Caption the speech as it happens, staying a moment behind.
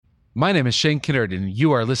My name is Shane Kinnard, and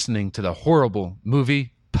you are listening to the Horrible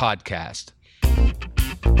Movie Podcast.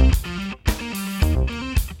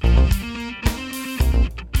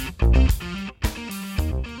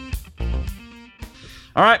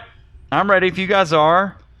 All right, I'm ready. If you guys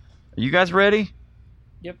are you guys ready?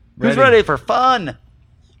 Yep. Who's ready for fun?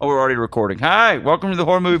 Oh, we're already recording. Hi, welcome to the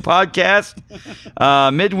Horror Movie Podcast,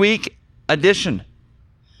 midweek edition.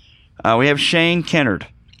 We have Shane Kinnard.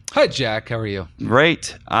 Hi, Jack. How are you?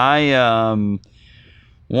 Great. I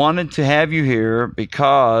wanted to have you here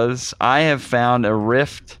because I have found a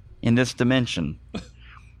rift in this dimension.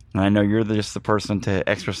 And I know you're just the person to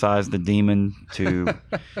exorcise the demon to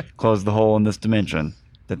close the hole in this dimension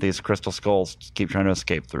that these crystal skulls keep trying to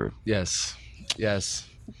escape through. Yes. Yes.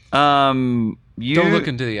 Don't Don't look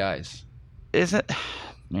into the eyes. Is it?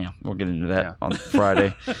 Yeah, we'll get into that on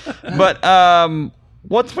Friday. But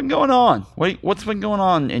what's been going on? What's been going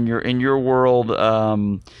on in your world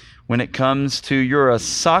when it comes to you're a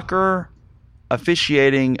soccer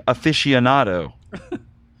officiating aficionado?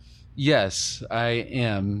 Yes, I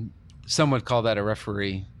am. Some would call that a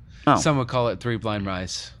referee. Oh. Some would call it three blind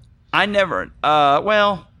mice. I never.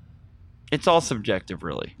 Well, it's all subjective,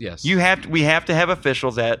 really. Yes. We have to have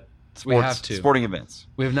officials at sporting events.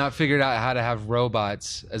 We have not figured out how to have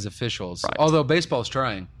robots as officials. Right. Although baseball's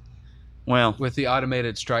trying Well, with the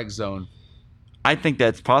automated strike zone. I think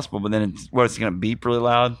that's possible, but then it's going to beep really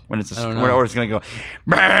loud when it's I don't know. or it's going to go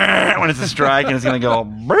brrr when it's a strike, and it's going to go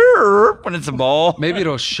brrr when it's a ball. Maybe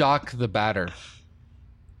it'll shock the batter.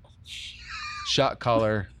 Shot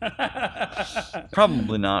caller.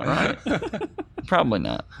 Probably not, right? Probably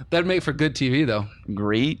not. That'd make for good TV, though.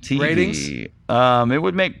 Great TV. Ratings? It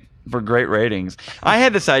would make for great ratings. I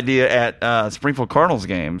had this idea at Springfield Cardinals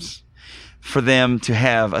games for them to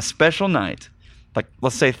have a special night. Like,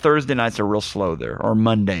 let's say Thursday nights are real slow there, or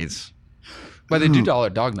Mondays. But they do dollar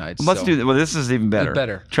dog nights. Let's so. do that. Well, this is even better. It's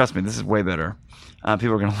better. Trust me, this is way better.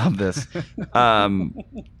 People are going to love this.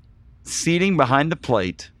 Seating behind the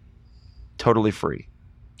plate, totally free.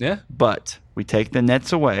 Yeah. But we take the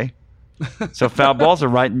nets away, so foul balls are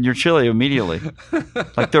right in your chili immediately.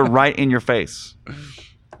 Like they're right in your face.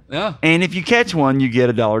 Yeah. And if you catch one, you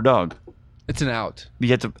get $1 dog. It's an out. You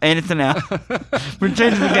get to, and it's an out. We're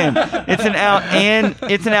changing the game. It's an out,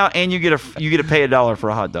 and you get to pay $1 for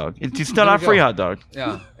a hot dog. It's still not a free hot dog.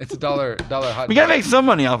 Yeah. It's $1 hot We got to make some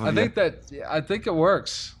money off of it. I think it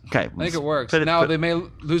works. Okay. I think it works. Now they may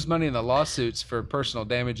lose money in the lawsuits for personal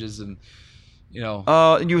damages and, you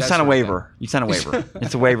know. You sign a waiver. You sign a waiver.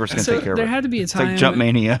 It's a waiver. It's going to take care of it. There had to be a time. It's like Jump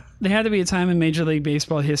Mania. There had to be a time in Major League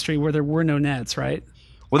Baseball history where there were no nets, right?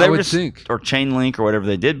 Well, they I were would just, think. or chain link or whatever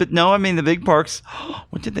they did. But no, I mean the big parks.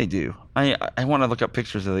 What did they do? I want to look up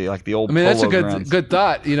pictures of the old. I mean, that's a polo grounds. good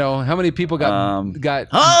thought. You know, how many people got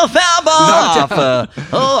Oh, foul ball off!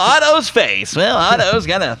 Otto's face. Well, Otto's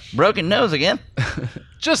got a broken nose again.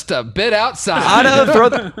 just a bit outside?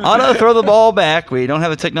 Otto, throw the ball back. We don't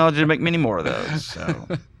have the technology to make many more of those. So.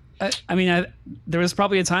 There was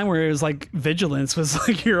probably a time where it was like vigilance was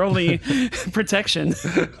like your only protection.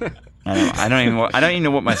 I don't even know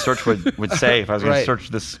what my search would say if I was going to search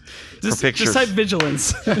this for pictures. Just type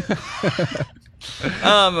vigilance.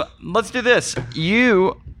 Let's do this.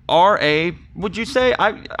 You are would you say,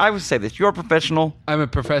 I would say this, you're a professional. I'm a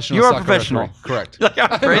professional. You're a soccer professional. referee. Correct. Like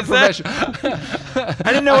I phrased that? I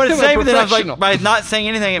didn't know what to say, but then I was like, by not saying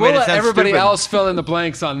anything, it We'll made it let sound everybody stupid. else fill in the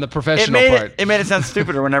blanks on the professional part. It made it sound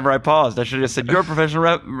stupider whenever I paused. I should have just said, you're a professional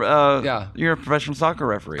you're a professional soccer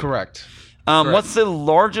referee. Correct. What's the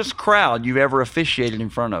largest crowd you've ever officiated in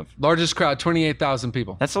front of? Largest crowd, 28,000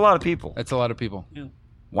 people. That's a lot of people. That's a lot of people. Yeah.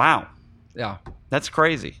 Wow. Yeah. That's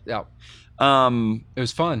crazy. Yeah. It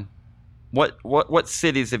was fun. What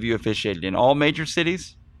cities have you officiated in? All major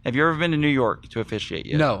cities? Have you ever been to New York to officiate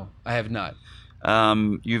yet? No, I have not.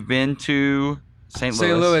 You've been to St. Louis.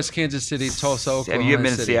 St. Louis, Kansas City, Tulsa, Oklahoma Have you been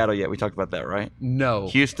to City. Seattle yet? We talked about that, right? No.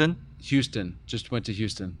 Houston? Just went to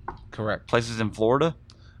Houston. Correct. Places in Florida?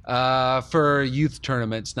 For youth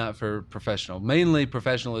tournaments, not for professional. Mainly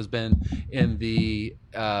professional has been in the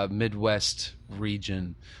Midwest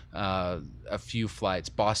region. A few flights.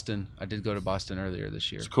 Boston. I did go to Boston earlier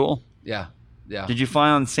this year. It's cool. Yeah. Yeah. Did you fly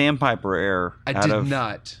on Sandpiper Air? I did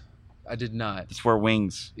not. It's where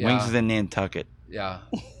Wings. Yeah. Wings is in Nantucket. Yeah.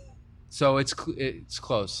 So it's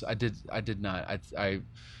close. I did not. I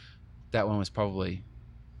that one was probably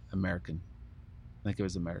American. I think it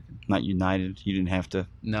was American. Not United. You didn't have to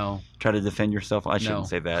No. try to defend yourself. I shouldn't No.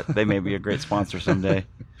 say that. They may be a great sponsor someday.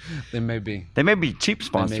 They may be. They may be cheap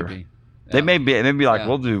sponsor. They may be. They Yeah. may be like,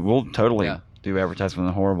 Yeah. we'll totally Yeah. do advertisement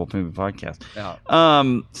on the Horrible Movie Podcast. Yeah.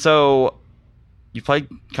 So you played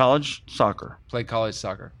college soccer. Played college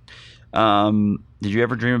soccer. Did you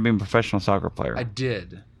ever dream of being a professional soccer player? I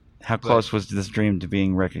did. How close was this dream to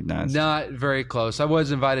being recognized? Not very close. I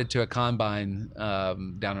was invited to a combine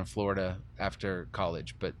down in Florida after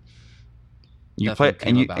college, but you played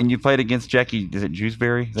and you played against Jackie. Is it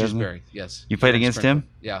Jewsbury? Jewsbury, yes. You played against him?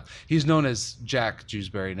 Yeah, he's known as Jack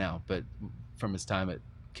Jewsbury now, but from his time at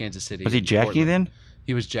Kansas City. Was he Jackie Portland. then?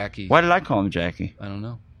 He was Jackie. Why did I call him Jackie? I don't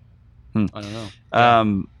know. I don't know.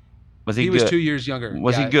 Yeah. Was he good? Was 2 years younger.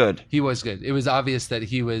 Was he good? He was good. It was obvious that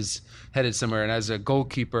he was headed somewhere. And as a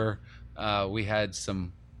goalkeeper, we had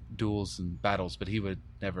some duels and battles, but he would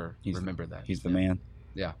never remember that. He's the man.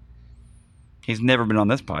 Yeah. He's never been on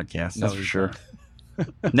this podcast. That's for sure.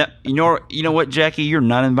 Not. No, you know what, Jackie? You're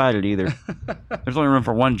not invited either. There's only room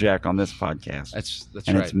for one Jack on this podcast. That's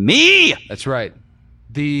and right. It's me. That's right.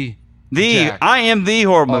 I am the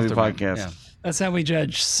horror movie Alterman. podcast. Yeah. That's how we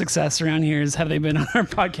judge success around here. Is have they been on our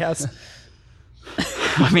podcast?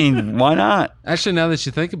 I mean, why not? Actually, now that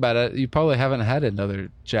you think about it, you probably haven't had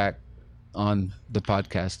another Jack on the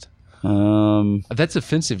podcast. That's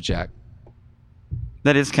offensive, Jack.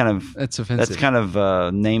 That is kind of. That's offensive. That's kind of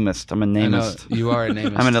namist. I'm a namist. I know, you are a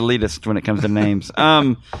namist. I'm an elitist when it comes to names.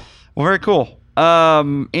 Well, very cool.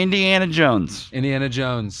 Indiana Jones. Indiana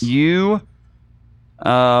Jones.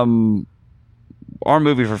 Our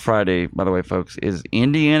movie for Friday, by the way, folks, is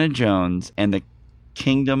Indiana Jones and the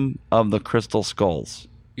Kingdom of the Crystal Skulls.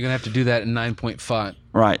 You're gonna have to do that in 9-point font.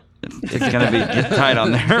 Right. It's gonna be get tight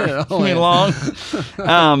on there. It's Oh, yeah. long.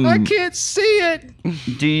 I can't see it.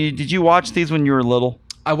 Did you watch these when you were little?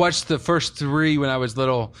 I watched the first 3 when I was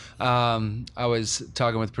little. I was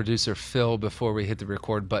talking with producer Phil before we hit the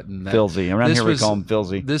record button. Philzy. Around here we call him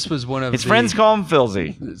Philzy. This was one of his friends call him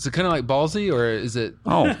Philzy. Is it kind of like Ballsy, or is it?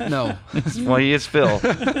 Oh no. Well, he is Phil.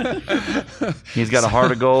 He's got a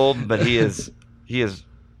heart of gold, but he is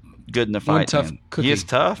good in the fight. Tough man. cookie. He is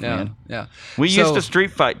tough, Yeah, man. yeah. We used to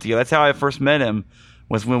street fight together. That's how I first met him.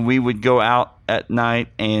 Was when we would go out at night,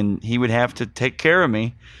 and he would have to take care of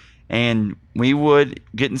me, and we would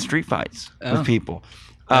get in street fights with people.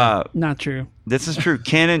 Not true. This is true.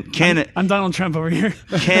 Ken. I'm Donald Trump over here.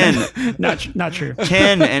 Ken. not true.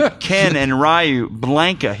 Ken and Ryu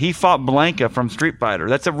Blanca. He fought Blanca from Street Fighter.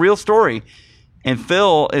 That's a real story, and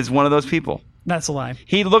Phil is one of those people. That's a lie.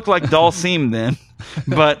 He looked like Dalsim then,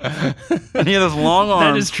 but he had those long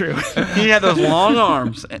arms. That is true. He had those long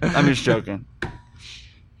arms. I'm just joking.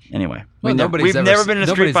 Anyway, Well, we've never been in a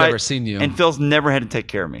street fight, ever seen you. and Phil's never had to take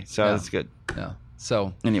care of me, so that's good. Yeah.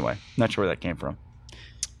 So Anyway, not sure where that came from.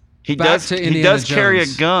 He Back does. to He Indiana does carry a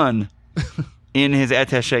Jones. gun in his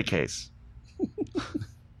attaché case.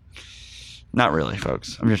 Not really,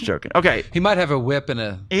 folks. I'm just joking. Okay, he might have a whip and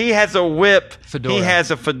a. he has a whip. Fedora. He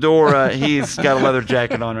has a fedora. He's got a leather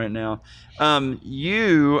jacket on right now.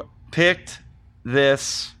 You picked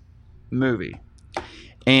this movie,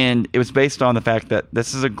 and it was based on the fact that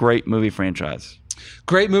this is a great movie franchise.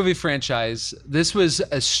 Great movie franchise. This was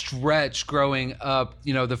a stretch growing up.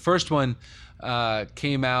 You know, the first one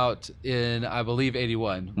came out in, I believe,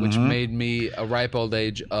 81, which made me a ripe old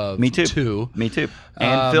age of Me too. 2. Me too.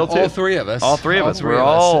 And Phil too. All 3 of us. All three of us. three We're of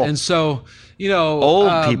us. all And so, you know,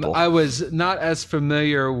 old people. I was not as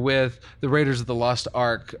familiar with the Raiders of the Lost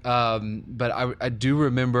Ark, but I do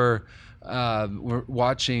remember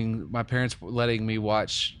watching, my parents letting me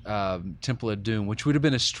watch Temple of Doom, which would have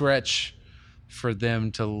been a stretch for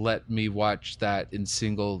them to let me watch that in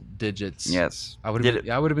single digits. Yes. I would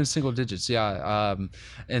have been single digits. Yeah.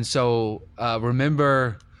 And so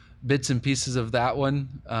remember bits and pieces of that one,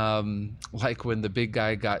 like when the big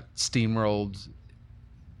guy got steamrolled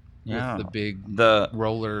Yeah. with the big The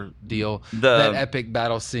roller deal. the- that epic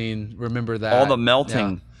battle scene. Remember that? all the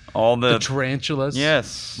melting, all Yeah. the The tarantulas.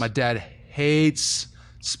 yes. My dad hates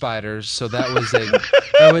spiders, so that was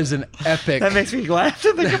an epic. That makes me laugh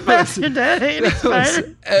to think about your dad hating that was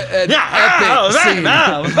spiders. an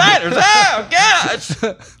Spiders! Oh gosh!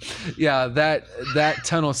 Yeah, that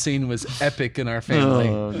tunnel scene was epic in our family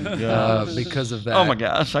because of that. Oh my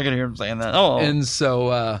gosh! I can hear him saying that. Oh, And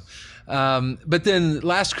so, but then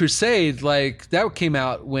Last Crusade, like that came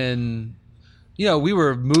out when, you know, we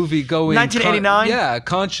were movie going. 1989?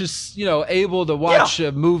 Conscious, you know, able to watch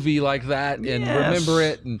a movie like that and Yes. remember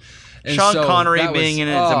it. And Sean so Connery that being in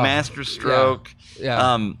it is a masterstroke.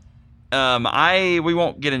 Yeah. We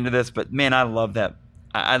won't get into this, but man, I love that.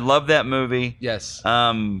 I love that movie. Yes.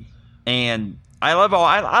 And I love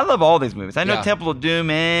all these movies. I know Yeah. Temple of Doom,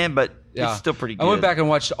 but Yeah. it's still pretty good. I went back and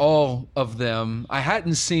watched all of them. I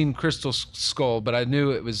hadn't seen Crystal Skull, but I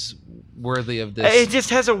knew it was worthy of this. It just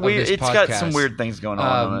has a weird. this It's got some podcast. weird things going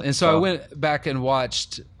on it. And so I went back and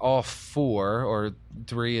watched all 4 or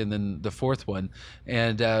 3 and then the 4th one.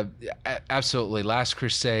 And absolutely, Last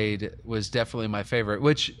Crusade was definitely my favorite.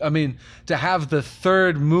 Which, I mean, to have the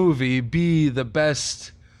 3rd movie be the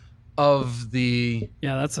best of the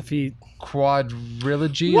Yeah, that's a feat.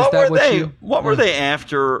 quadrilogy. What Is that were what they? you... What were they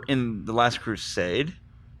after in the Last Crusade?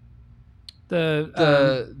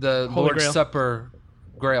 The Holy Lord's Grail. Supper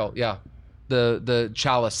Grail, yeah. The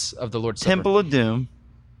chalice of the Lord's Supper. Temple of Doom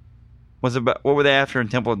was about. What were they after in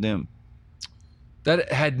Temple of Doom?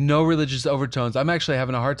 That had no religious overtones. I'm actually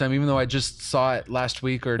having a hard time, even though I just saw it last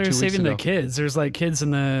week or 2 They're weeks saving ago. the kids. There's like kids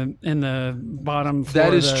in the bottom floor.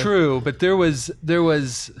 That is of the- true, but there was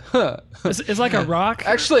It's like a rock.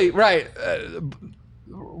 actually right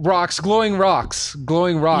glowing rocks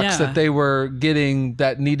Yeah. that they were getting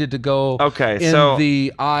that needed to go Okay, in so-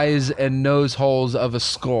 the eyes and nose holes of a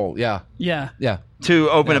skull. Yeah, Yeah, yeah. To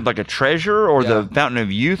open up like a treasure or the Yeah. Fountain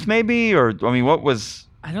of Youth, maybe? Or I mean, what was?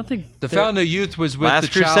 I don't think The they're- Fountain of Youth was with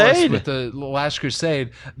Last the chalice, Crusade? with the Last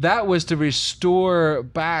Crusade. That was to restore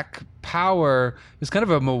back power. It's kind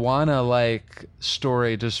of a Moana-like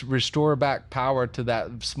story to restore back power to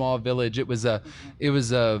that small village. It was a.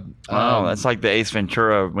 Oh, that's like the Ace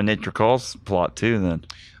Ventura When Nature Calls plot too. Then.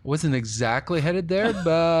 Wasn't exactly headed there,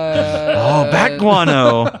 but Oh, Bat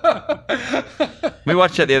Guano. We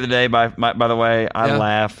watched that the other day. By the way, I Yeah.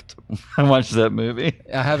 laughed. I watched that movie.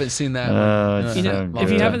 I haven't seen that. It's You know, so if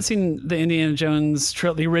you good. haven't seen the Indiana Jones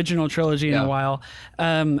the original trilogy in Yeah. a while,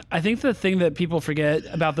 I think the thing that people forget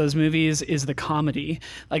about those movies is the comedy.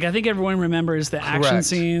 Like I think everyone remembers the action Correct.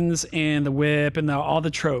 scenes and the whip and all the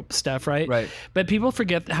trope stuff, right? Right. But people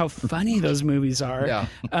forget how funny those movies are. Yeah.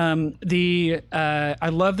 I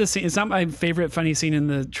love the scene. It's not my favorite funny scene in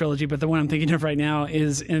the trilogy, but the one I'm thinking of right now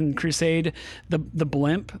is in Crusade. The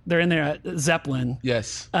blimp. They're in there at Zeppelin.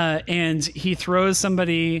 Yes. And he throws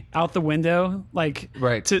somebody out the window, like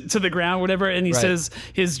Right. to the ground, whatever. And he Right. says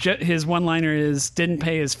his one liner is "didn't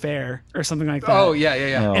pay his fare" or something like that. Oh yeah, yeah,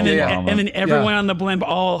 yeah. Oh, And then, yeah, yeah. and then everyone Yeah. on the blimp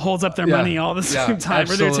all holds up their Yeah. money all the Yeah, same time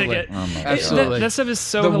for their absolutely. ticket. Absolutely. That stuff is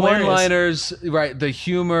so the hilarious. one-liners, right? The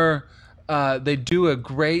humor. They do a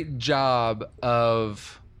great job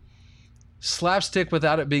of slapstick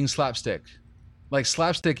without it being slapstick. Like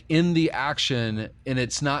slapstick in the action, and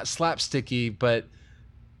it's not slapsticky, but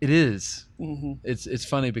it is. Mhm. It's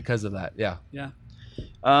funny because of that. Yeah. Yeah.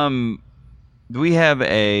 We have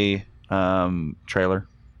a trailer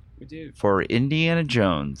We do. for Indiana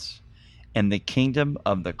Jones and the Kingdom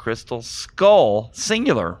of the Crystal Skull,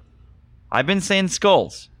 singular. I've been saying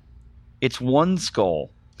skulls. It's one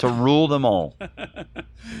skull to rule them all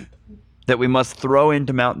that we must throw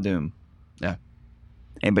into Mount Doom. Yeah.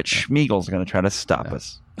 But Schmiegel's going to try to stop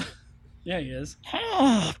us. Yeah, he is.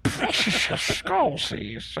 Oh, precious skulls.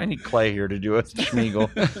 I need Clay here to do a Schmiegel.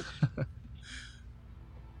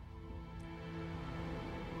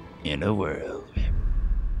 In a world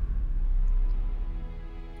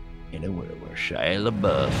where Shia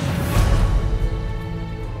LaBeouf,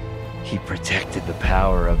 he protected the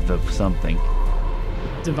power of the something.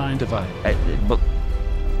 Divine. But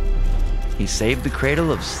he saved the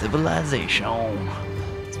cradle of civilization,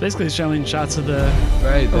 It's basically showing shots of the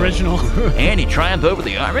Right. original. and he triumphed over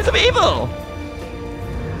the armies of evil.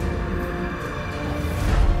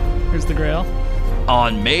 Here's the Grail.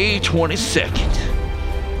 On May 22nd,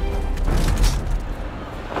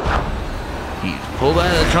 he's pulled out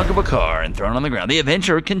of the trunk of a car and thrown on the ground. The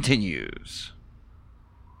adventure continues.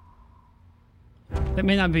 There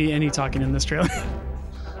may not be any talking in this trailer.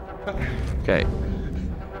 Okay.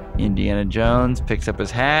 Indiana Jones picks up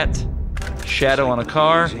his hat, shadow on a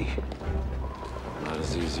car. Not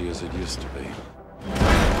as easy as it used to be.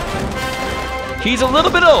 He's a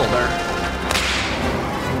little bit older,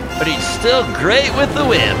 but he's still great with the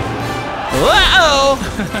whip. Whoa!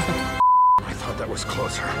 I thought that was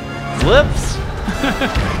closer. Flips.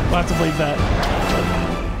 We'll have to believe that.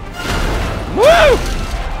 Woo!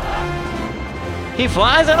 He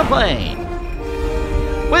flies on a plane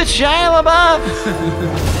with Shia LaBeouf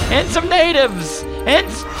and some natives, and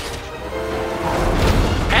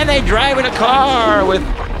they drive in a car with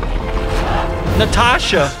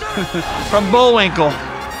Natasha from Bullwinkle.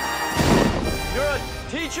 You're a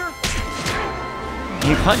teacher?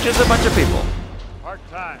 He punches a bunch of people.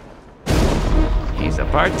 Part-time. He's a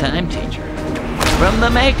part-time teacher. From the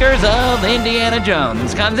makers of Indiana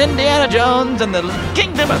Jones comes Indiana Jones and the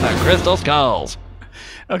Kingdom of the Crystal Skulls.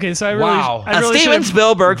 Okay, so I really, Wow. I really Steven should have,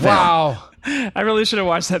 Spielberg film. Wow. I really should have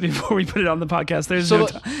watched that before we put it on the podcast. There's So, no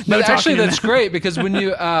but talking actually, in that's that. great because when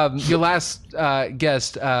you your last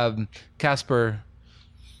guest, Casper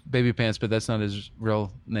Baby Pants, but that's not his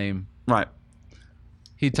real name. Right.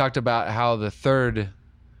 He talked about how the third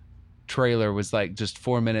trailer was like just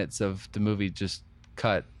 4 minutes of the movie just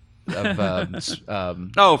cut of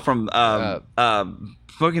from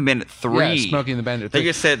Smoking Bandit 3. Yeah, Smoking the Bandit 3. They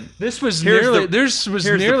just said this was here's nearly the- this was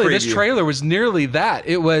here's the nearly this preview. trailer was nearly that.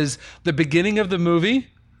 It was the beginning of the movie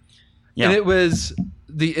Yeah. and it was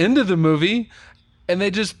the end of the movie and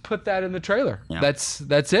they just put that in the trailer. Yeah. That's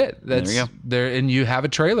it. That's you go. there and you have a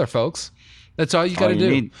trailer, folks. That's all you got to you do.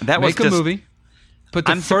 need. That was Make a just- movie. Put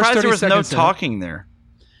the I'm first surprised 30 there was no seconds in it. talking there.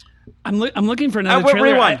 I'm looking for another wait,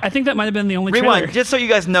 trailer. rewind. I think that might have been the only Rewind, trailer. just so you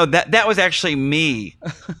guys know that was actually me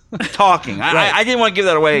talking. I didn't want to give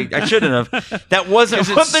that away. I shouldn't have. That wasn't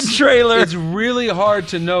from the trailer. It's really hard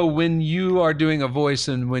to know when you are doing a voice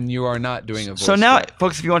and when you are not doing a voice. So now,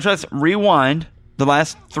 folks, if you want to try this, rewind the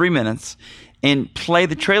last 3 minutes and play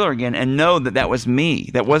the trailer again, and know that was me.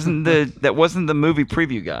 That wasn't the movie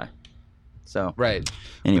preview guy. So right.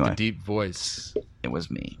 Anyway, With the deep voice, it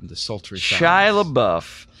was me. the sultry Shia sounds.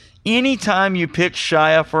 LaBeouf. Anytime you pick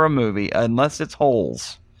Shia for a movie, unless it's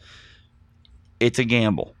Holes, it's a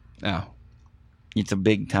gamble. Oh. It's a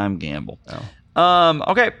big time gamble. Oh.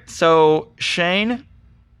 Okay, so Shane,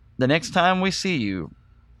 the next time we see you,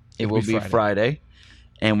 it It'll will be be Friday,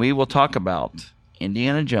 and we will talk about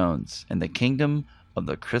Indiana Jones and the Kingdom of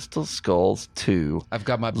the Crystal Skulls 2. I've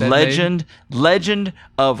got my bed made. Legend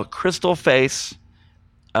of Crystal Face.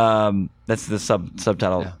 That's the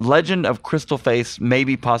subtitle. Yeah. Legend of Crystal Face,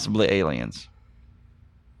 maybe possibly aliens.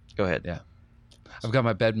 Go ahead. Yeah. I've got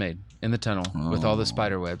my bed made in the tunnel with all the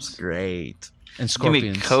spider webs Great. and It's gonna be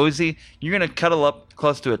scorpions. cozy. You're gonna cuddle up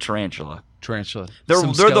close to a tarantula. Tarantula. They're some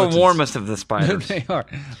the skeletons. warmest of the spiders. They are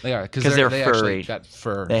because 'Cause they're they actually furry. got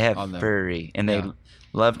fur. They have on them. furry, and they Yeah.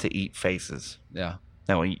 love to eat faces. Yeah.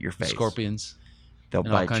 They will eat your face. Scorpions. They'll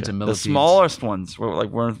and all bite kinds you. of The millipedes. smallest ones, like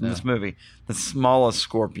we're in Yeah. this movie, the smallest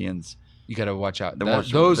scorpions. You got to watch out. The That-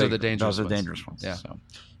 ones those big- are the dangerous Those are ones. dangerous ones. Yeah. So.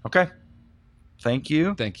 Okay. Thank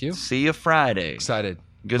you. Thank you. See you Friday. Excited.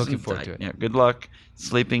 Good Looking forward to it. Yeah. Good luck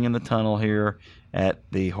sleeping in the tunnel here at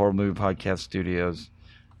the Horror Movie Podcast Studios,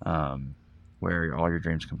 where all your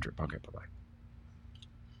dreams come true. Okay. Bye bye.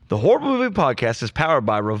 The Horror Movie Podcast is powered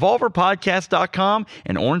by RevolverPodcast.com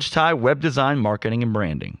and Orange Tie Web Design Marketing and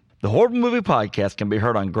Branding. The Horror Movie Podcast can be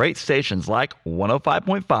heard on great stations like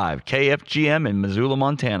 105.5 KFGM in Missoula,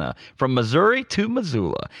 Montana, from Missouri to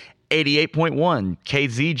Missoula, 88.1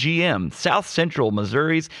 KZGM, South Central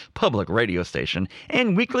Missouri's public radio station,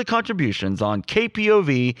 and weekly contributions on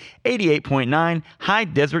KPOV 88.9 High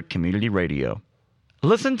Desert Community Radio.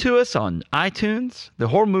 Listen to us on iTunes,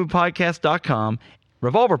 thehorrormoviepodcast.com,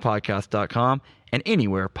 revolverpodcast.com, and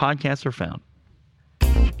anywhere podcasts are found.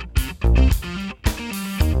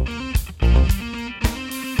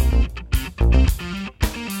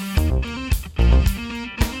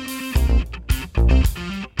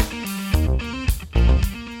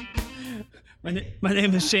 My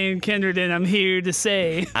name is Shane Kendrick, and I'm here to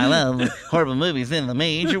say. I love horrible movies in the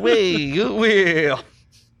major way. You will.